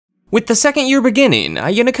With the second year beginning,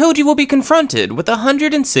 Ayanokoji will be confronted with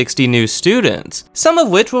 160 new students, some of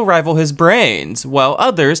which will rival his brains, while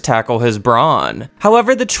others tackle his brawn.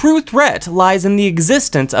 However, the true threat lies in the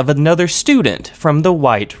existence of another student from the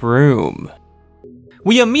White Room.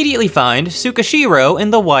 We immediately find Tsukishiro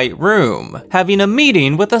in the White Room, having a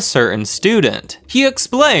meeting with a certain student. He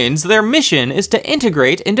explains their mission is to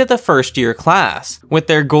integrate into the first year class, with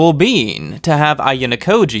their goal being to have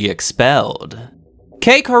Ayanokoji expelled.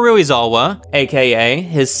 Kei Karuizawa, aka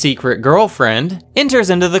his secret girlfriend, enters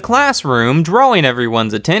into the classroom, drawing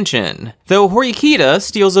everyone's attention, though Horikita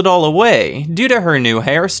steals it all away due to her new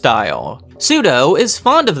hairstyle. Sudo is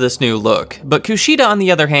fond of this new look, but Kushida on the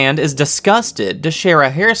other hand is disgusted to share a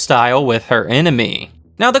hairstyle with her enemy.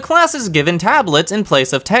 Now the class is given tablets in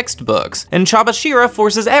place of textbooks, and Chabashira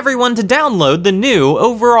forces everyone to download the new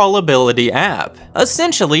Overall Ability app.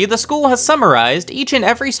 Essentially, the school has summarized each and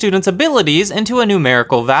every student's abilities into a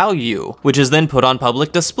numerical value, which is then put on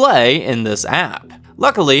public display in this app.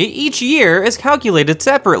 Luckily, each year is calculated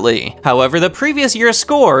separately. However, the previous year's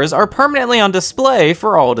scores are permanently on display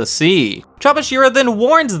for all to see. Chabashira then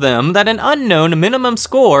warns them that an unknown minimum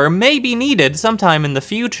score may be needed sometime in the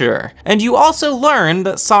future. And you also learn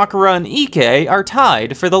that Sakura and Ike are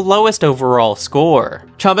tied for the lowest overall score.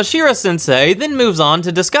 Chabashira-sensei then moves on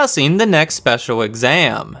to discussing the next special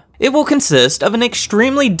exam. It will consist of an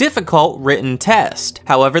extremely difficult written test.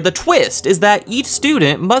 However, the twist is that each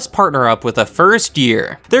student must partner up with a first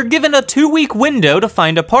year. They're given a 2-week window to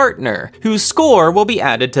find a partner, whose score will be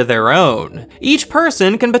added to their own. Each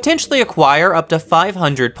person can potentially acquire up to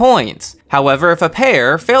 500 points. However, if a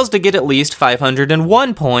pair fails to get at least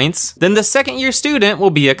 501 points, then the second year student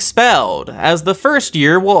will be expelled, as the first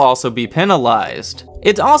year will also be penalized.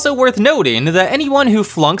 It's also worth noting that anyone who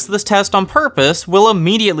flunks this test on purpose will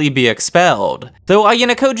immediately be expelled, though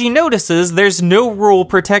Ayanokoji notices there's no rule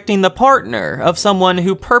protecting the partner of someone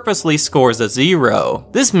who purposely scores a 0.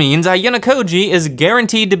 This means Ayanokoji is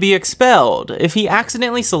guaranteed to be expelled if he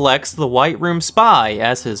accidentally selects the White Room spy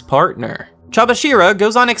as his partner. Chabashira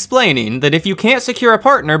goes on explaining that if you can't secure a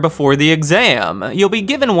partner before the exam, you'll be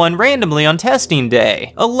given one randomly on testing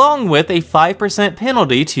day, along with a 5%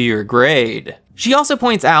 penalty to your grade. She also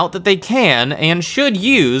points out that they can and should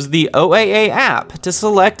use the OAA app to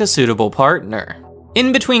select a suitable partner.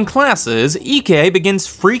 In between classes, Ike begins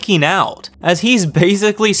freaking out, as he's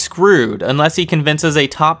basically screwed unless he convinces a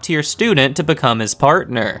top-tier student to become his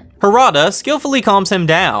partner. Harada skillfully calms him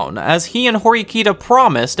down, as he and Horikita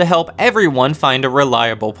promise to help everyone find a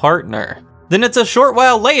reliable partner. Then it's a short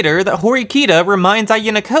while later that Horikita reminds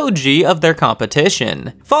Ayanokoji of their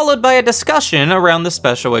competition, followed by a discussion around the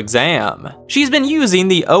special exam. She's been using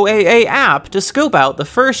the OAA app to scope out the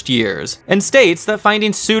first years, and states that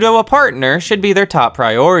finding Sudo a partner should be their top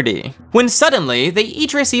priority. When suddenly, they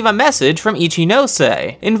each receive a message from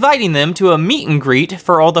Ichinose, inviting them to a meet and greet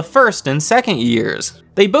for all the first and second years.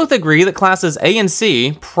 They both agree that classes A and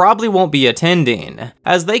C probably won't be attending,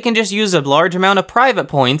 as they can just use a large amount of private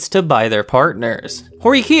points to buy their partners.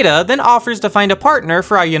 Horikita then offers to find a partner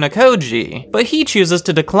for Ayanokoji, but he chooses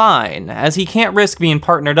to decline, as he can't risk being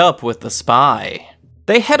partnered up with the spy.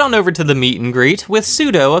 They head on over to the meet and greet, with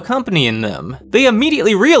Sudo accompanying them. They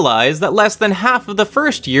immediately realize that less than half of the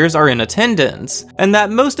first years are in attendance, and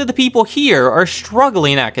that most of the people here are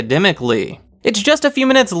struggling academically. It's just a few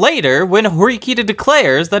minutes later when Horikita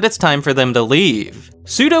declares that it's time for them to leave.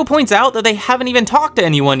 Sudo points out that they haven't even talked to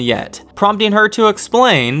anyone yet, prompting her to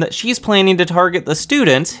explain that she's planning to target the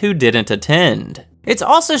students who didn't attend. It's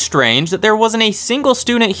also strange that there wasn't a single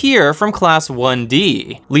student here from Class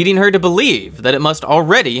 1D, leading her to believe that it must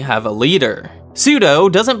already have a leader. Sudo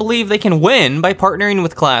doesn't believe they can win by partnering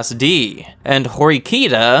with Class D, and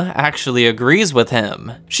Horikita actually agrees with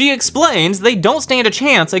him. She explains they don't stand a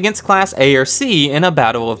chance against Class A or C in a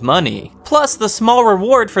battle of money. Plus, the small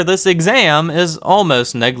reward for this exam is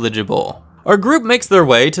almost negligible. Our group makes their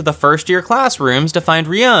way to the first year classrooms to find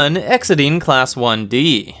Ryun exiting Class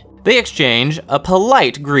 1D. They exchange a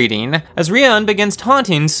polite greeting as Ryun begins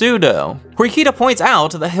taunting Sudo. Horikita points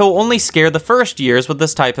out that he'll only scare the first years with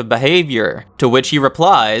this type of behavior, to which he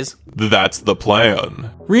replies, "That's the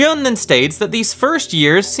plan." Ryun then states that these first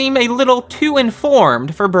years seem a little too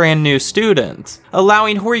informed for brand new students,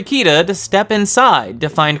 allowing Horikita to step inside to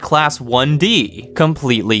find Class 1D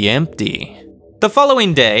completely empty. The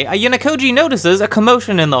following day, Ayanokoji notices a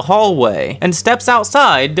commotion in the hallway and steps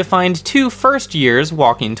outside to find 2 first years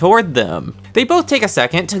walking toward them. They both take a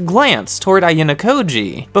second to glance toward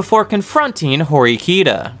Ayanokoji before confronting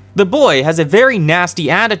Horikita. The boy has a very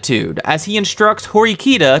nasty attitude as he instructs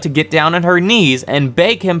Horikita to get down on her knees and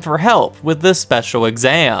beg him for help with this special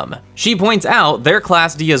exam. She points out they're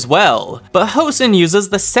Class D as well, but Hosen uses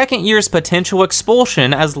the second year's potential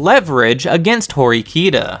expulsion as leverage against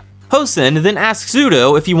Horikita. Hosen then asks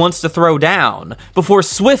Sudo if he wants to throw down, before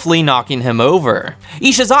swiftly knocking him over.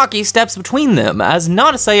 Ishizaki steps between them as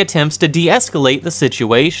Nanase attempts to de-escalate the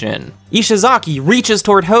situation. Ishizaki reaches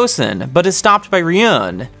toward Hosen, but is stopped by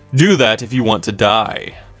Ryun. Do that if you want to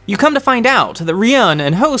die. You come to find out that Ryun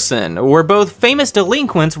and Hosen were both famous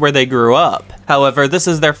delinquents where they grew up. However, this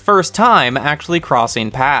is their first time actually crossing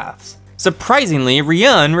paths. Surprisingly,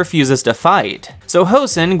 Ryun refuses to fight, so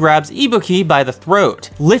Hosen grabs Ibuki by the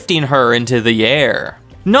throat, lifting her into the air.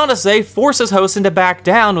 Nanase forces Hosen to back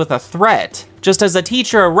down with a threat, just as a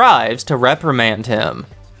teacher arrives to reprimand him.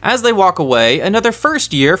 As they walk away, another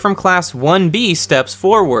first year from Class 1B steps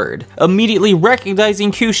forward, immediately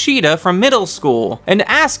recognizing Kushida from middle school and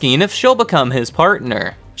asking if she'll become his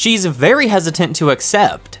partner. She's very hesitant to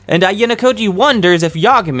accept, and Ayanokoji wonders if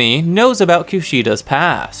Yagami knows about Kushida's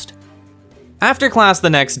past. After class the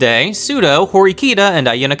next day, Sudo, Horikita, and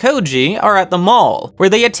Ayanokoji are at the mall, where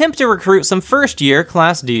they attempt to recruit some first-year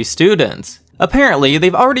Class D students. Apparently,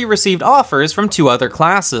 they've already received offers from 2 other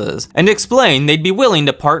classes, and explain they'd be willing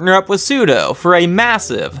to partner up with Sudo for a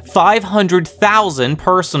massive 500,000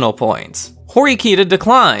 personal points. Horikita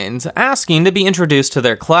declines, asking to be introduced to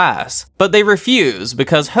their class, but they refuse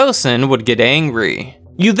because Hosen would get angry.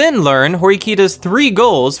 You then learn Horikita's 3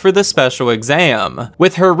 goals for the special exam,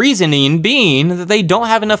 with her reasoning being that they don't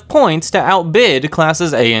have enough points to outbid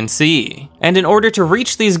classes A and C. And in order to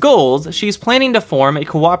reach these goals, she's planning to form a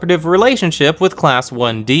cooperative relationship with Class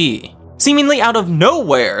 1D. Seemingly out of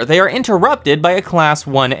nowhere, they are interrupted by a Class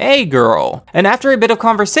 1A girl, and after a bit of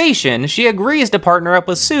conversation, she agrees to partner up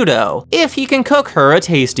with Sudo if he can cook her a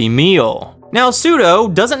tasty meal. Now,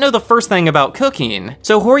 Sudo doesn't know the first thing about cooking,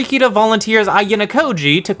 so Horikita volunteers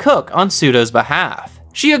Ayanokoji to cook on Sudo's behalf.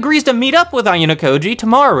 She agrees to meet up with Ayanokoji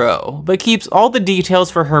tomorrow, but keeps all the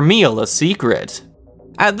details for her meal a secret.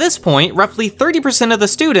 At this point, roughly 30% of the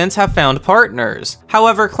students have found partners.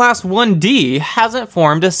 However, Class 1D hasn't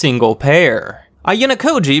formed a single pair.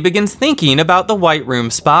 Ayanokoji begins thinking about the White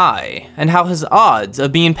Room spy, and how his odds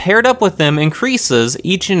of being paired up with them increases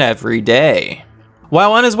each and every day.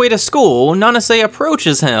 While on his way to school, Nanase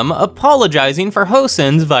approaches him, apologizing for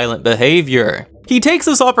Hosen's violent behavior. He takes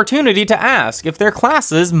this opportunity to ask if their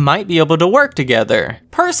classes might be able to work together.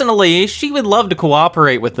 Personally, she would love to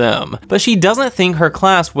cooperate with them, but she doesn't think her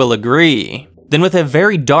class will agree. Then with a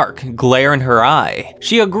very dark glare in her eye,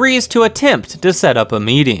 she agrees to attempt to set up a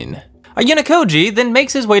meeting. Ayanokoji then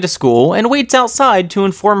makes his way to school and waits outside to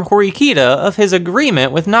inform Horikita of his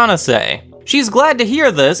agreement with Nanase. She's glad to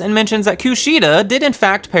hear this and mentions that Kushida did in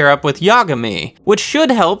fact pair up with Yagami, which should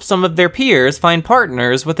help some of their peers find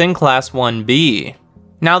partners within Class 1B.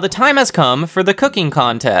 Now the time has come for the cooking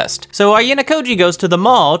contest, so Ayanokoji goes to the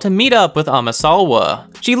mall to meet up with Amasawa.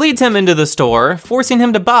 She leads him into the store, forcing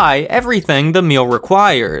him to buy everything the meal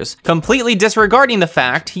requires, completely disregarding the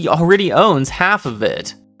fact he already owns half of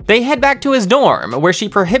it. They head back to his dorm, where she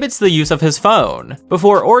prohibits the use of his phone,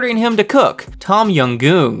 before ordering him to cook Tom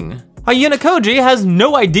Young-gung. Ayanokoji has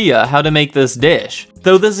no idea how to make this dish,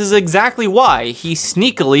 though this is exactly why he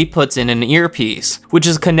sneakily puts in an earpiece, which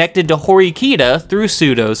is connected to Horikita through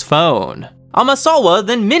Sudo's phone. Amasawa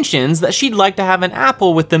then mentions that she'd like to have an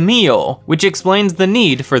apple with the meal, which explains the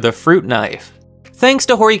need for the fruit knife. Thanks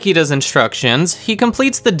to Horikita's instructions, he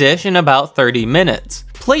completes the dish in about 30 minutes,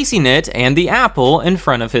 placing it and the apple in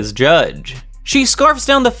front of his judge. She scarfs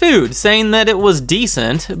down the food, saying that it was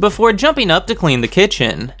decent, before jumping up to clean the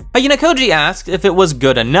kitchen. Ayanokoji asks if it was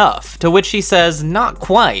good enough, to which she says not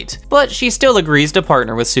quite, but she still agrees to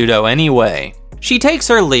partner with Sudo anyway. She takes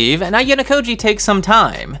her leave, and Ayanokoji takes some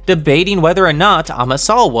time, debating whether or not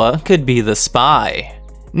Amasawa could be the spy.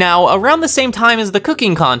 Now, around the same time as the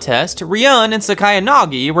cooking contest, Ryun and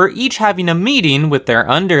Sakayanagi were each having a meeting with their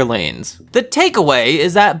underlings. The takeaway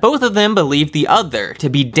is that both of them believe the other to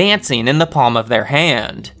be dancing in the palm of their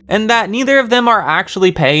hand, and that neither of them are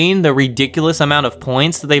actually paying the ridiculous amount of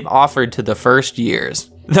points that they've offered to the first years.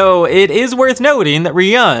 Though it is worth noting that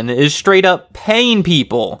Ryun is straight up paying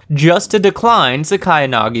people just to decline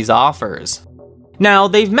Sakayanagi's offers. Now,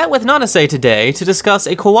 they've met with Nanase today to discuss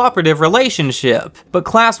a cooperative relationship, but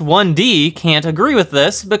Class 1D can't agree with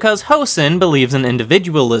this because Hosen believes in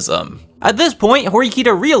individualism. At this point,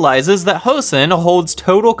 Horikita realizes that Hosen holds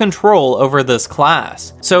total control over this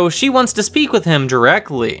class, so she wants to speak with him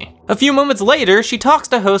directly. A few moments later, she talks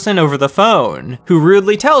to Hosen over the phone, who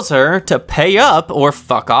rudely tells her to pay up or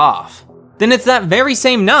fuck off. Then it's that very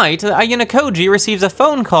same night that Ayanokoji receives a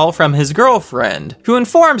phone call from his girlfriend, who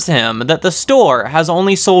informs him that the store has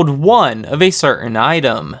only sold one of a certain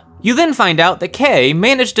item. You then find out that Kei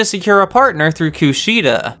managed to secure a partner through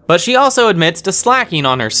Kushida, but she also admits to slacking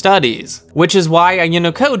on her studies, which is why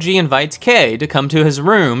Ayanokoji invites Kei to come to his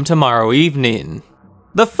room tomorrow evening.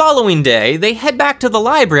 The following day, they head back to the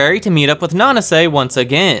library to meet up with Nanase once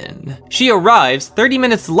again. She arrives 30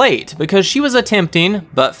 minutes late because she was attempting,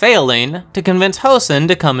 but failing, to convince Hosen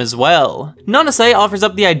to come as well. Nanase offers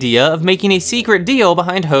up the idea of making a secret deal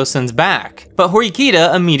behind Hosen's back, but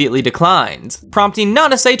Horikita immediately declines, prompting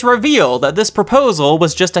Nanase to reveal that this proposal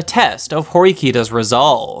was just a test of Horikita's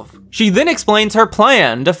resolve. She then explains her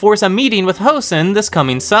plan to force a meeting with Hosen this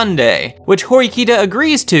coming Sunday, which Horikita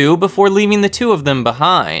agrees to before leaving the two of them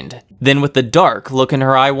behind. Then with the dark look in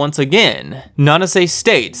her eye once again, Nanase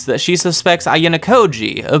states that she suspects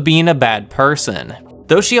Ayanokoji of being a bad person,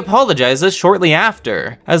 though she apologizes shortly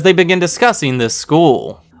after, as they begin discussing this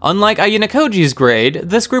school. Unlike Ayanokoji's grade,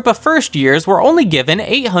 this group of first years were only given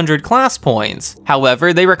 800 class points.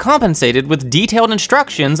 However, they were compensated with detailed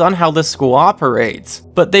instructions on how the school operates,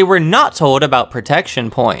 but they were not told about protection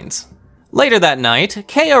points. Later that night,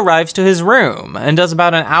 Kei arrives to his room and does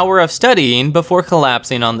about an hour of studying before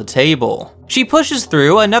collapsing on the table. She pushes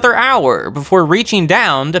through another hour before reaching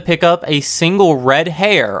down to pick up a single red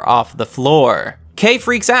hair off the floor. Kei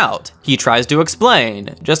freaks out. He tries to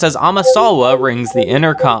explain, just as Amasawa rings the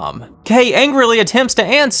intercom. Kei angrily attempts to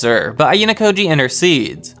answer, but Ayanokoji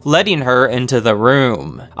intercedes, letting her into the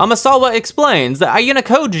room. Amasawa explains that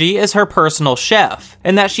Ayanokoji is her personal chef,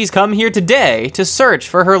 and that she's come here today to search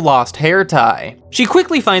for her lost hair tie. She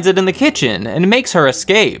quickly finds it in the kitchen and makes her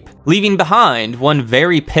escape, leaving behind one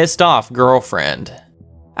very pissed off girlfriend.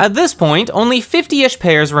 At this point, only 50-ish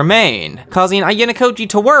pairs remain, causing Ayanokoji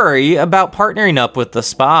to worry about partnering up with the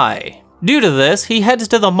spy. Due to this, he heads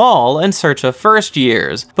to the mall in search of first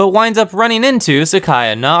years, but winds up running into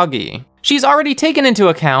Sakaya Nagi. She's already taken into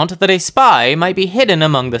account that a spy might be hidden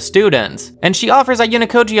among the students, and she offers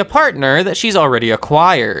Ayanokoji a partner that she's already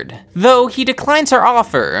acquired, though he declines her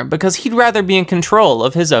offer because he'd rather be in control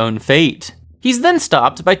of his own fate. He's then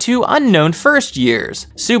stopped by two unknown first years,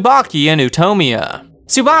 Tsubaki and Utomiya.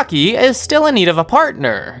 Tsubaki is still in need of a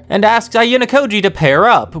partner, and asks Ayanokoji to pair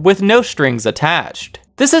up with no strings attached.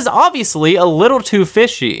 This is obviously a little too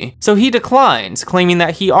fishy, so he declines, claiming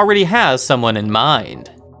that he already has someone in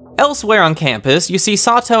mind. Elsewhere on campus, you see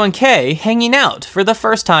Sato and Kei hanging out for the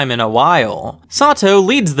first time in a while. Sato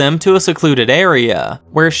leads them to a secluded area,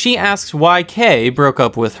 where she asks why Kei broke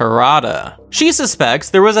up with Harada. She suspects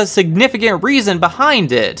there was a significant reason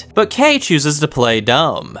behind it, but Kei chooses to play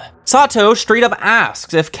dumb. Sato straight up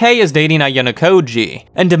asks if Kei is dating Ayanokoji,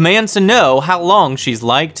 and demands to know how long she's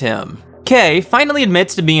liked him. Kei finally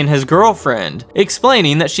admits to being his girlfriend,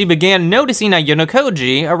 explaining that she began noticing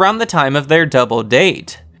Ayanokoji around the time of their double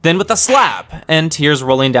date. Then with a slap, and tears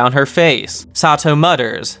rolling down her face, Sato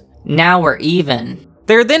mutters, "Now we're even."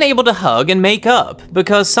 They're then able to hug and make up,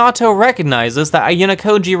 because Sato recognizes that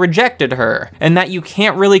Ayanokoji rejected her, and that you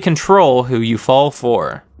can't really control who you fall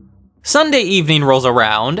for. Sunday evening rolls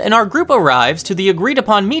around, and our group arrives to the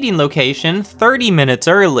agreed-upon meeting location 30 minutes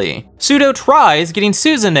early. Sudo tries getting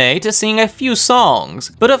Suzune to sing a few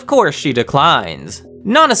songs, but of course she declines.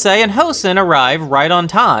 Nanase and Hosen arrive right on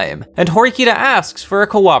time, and Horikita asks for a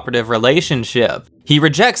cooperative relationship. He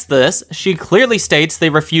rejects this. She clearly states they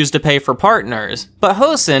refuse to pay for partners, but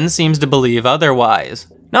Hosen seems to believe otherwise.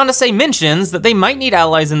 Nanase mentions that they might need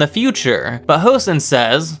allies in the future, but Hosen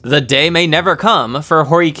says the day may never come for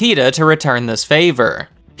Horikita to return this favor.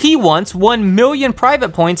 He wants 1 million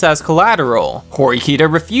private points as collateral.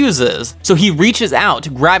 Horikita refuses, so he reaches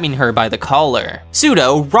out, grabbing her by the collar.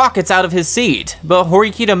 Sudo rockets out of his seat, but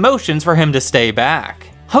Horikita motions for him to stay back.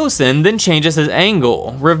 Hosen then changes his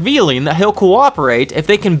angle, revealing that he'll cooperate if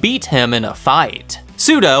they can beat him in a fight.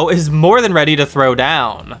 Sudo is more than ready to throw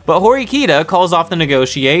down, but Horikita calls off the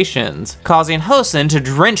negotiations, causing Hosen to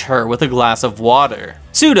drench her with a glass of water.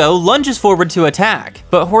 Sudo lunges forward to attack,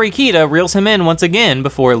 but Horikita reels him in once again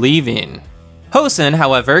before leaving. Hosen,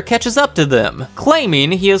 however, catches up to them,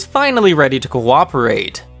 claiming he is finally ready to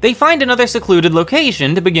cooperate. They find another secluded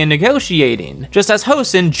location to begin negotiating, just as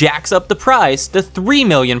Hosen jacks up the price to 3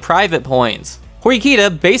 million private points.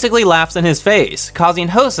 Horikita basically laughs in his face, causing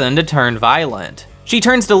Hosen to turn violent. She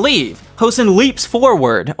turns to leave. Hosen leaps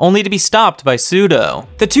forward, only to be stopped by Sudo.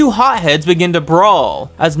 The two hotheads begin to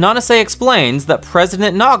brawl, as Nanase explains that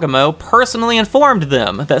President Nagamo personally informed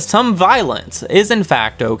them that some violence is in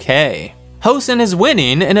fact okay. Hosen is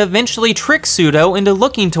winning and eventually tricks Sudo into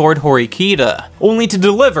looking toward Horikita, only to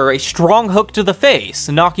deliver a strong hook to the face,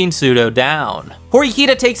 knocking Sudo down.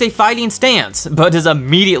 Horikita takes a fighting stance, but is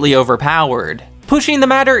immediately overpowered. Pushing the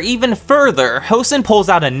matter even further, Hosen pulls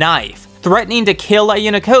out a knife, threatening to kill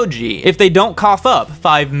Ayanokoji if they don't cough up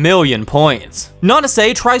 5 million points.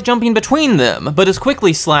 Nanase tries jumping between them, but is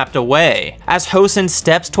quickly slapped away, as Hosen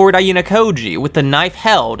steps toward Ayanokoji with the knife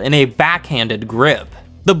held in a backhanded grip.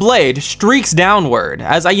 The blade streaks downward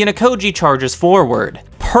as Ayanokoji charges forward,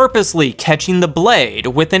 purposely catching the blade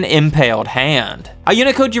with an impaled hand.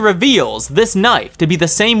 Ayanokoji reveals this knife to be the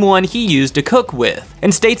same one he used to cook with,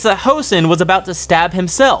 and states that Hosen was about to stab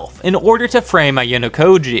himself in order to frame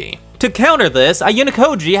Ayanokoji. To counter this,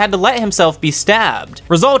 Ayanokoji had to let himself be stabbed,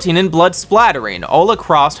 resulting in blood splattering all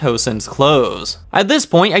across Hosen's clothes. At this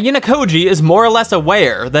point, Ayanokoji is more or less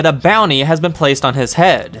aware that a bounty has been placed on his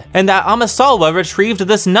head, and that Amasawa retrieved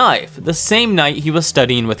this knife the same night he was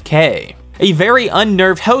studying with Kei. A very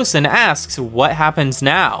unnerved Hosen asks what happens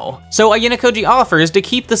now, so Ayanokoji offers to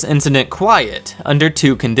keep this incident quiet under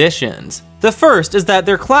 2 conditions. The first is that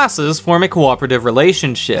their classes form a cooperative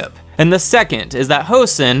relationship, and the second is that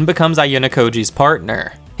Hosen becomes Ayanokoji's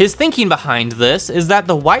partner. His thinking behind this is that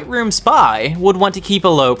the White Room spy would want to keep a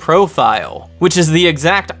low profile, which is the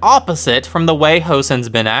exact opposite from the way Hosen's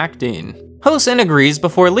been acting. Hosen agrees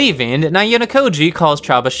before leaving, and Ayanokoji calls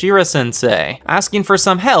Chabashira-sensei, asking for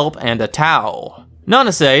some help and a towel.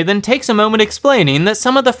 Nanase then takes a moment explaining that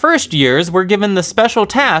some of the first years were given the special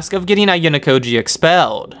task of getting Ayanokoji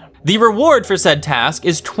expelled. The reward for said task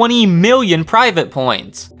is 20 million private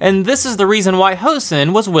points, and this is the reason why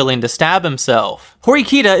Hosen was willing to stab himself.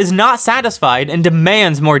 Horikita is not satisfied and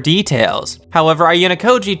demands more details. However,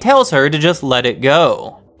 Ayanokoji tells her to just let it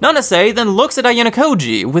go. Nanase then looks at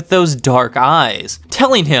Ayanokoji with those dark eyes,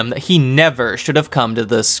 telling him that he never should have come to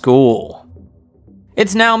this school.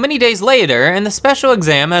 It's now many days later, and the special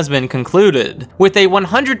exam has been concluded, with a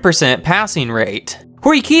 100% passing rate.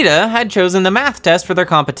 Horikita had chosen the math test for their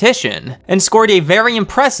competition, and scored a very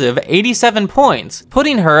impressive 87 points,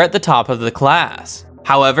 putting her at the top of the class.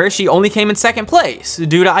 However, she only came in 2nd place,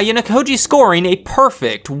 due to Ayanokoji scoring a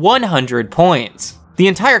perfect 100 points. The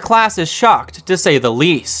entire class is shocked, to say the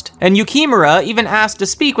least, and Yukimura even asked to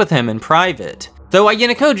speak with him in private, though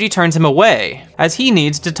Ayanokoji turns him away, as he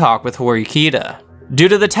needs to talk with Horikita. Due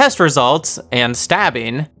to the test results, and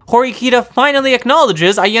stabbing, Horikita finally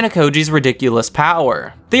acknowledges Ayanokoji's ridiculous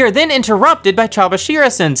power. They are then interrupted by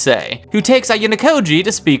Chabashira-sensei, who takes Ayanokoji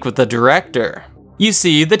to speak with the director. You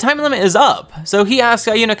see, the time limit is up, so he asks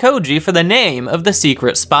Ayanokoji for the name of the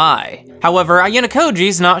secret spy. However,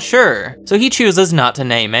 Ayanokoji's not sure, so he chooses not to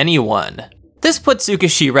name anyone. This puts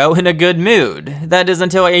Tsukishiro in a good mood, that is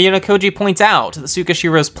until Ayanokoji points out that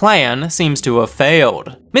Tsukishiro's plan seems to have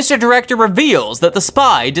failed. Mr. Director reveals that the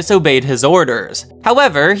spy disobeyed his orders.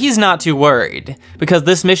 However, he's not too worried, because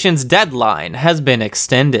this mission's deadline has been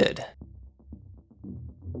extended.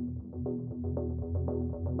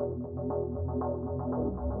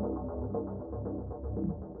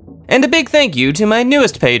 And a big thank you to my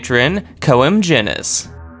newest patron, Koem Genis.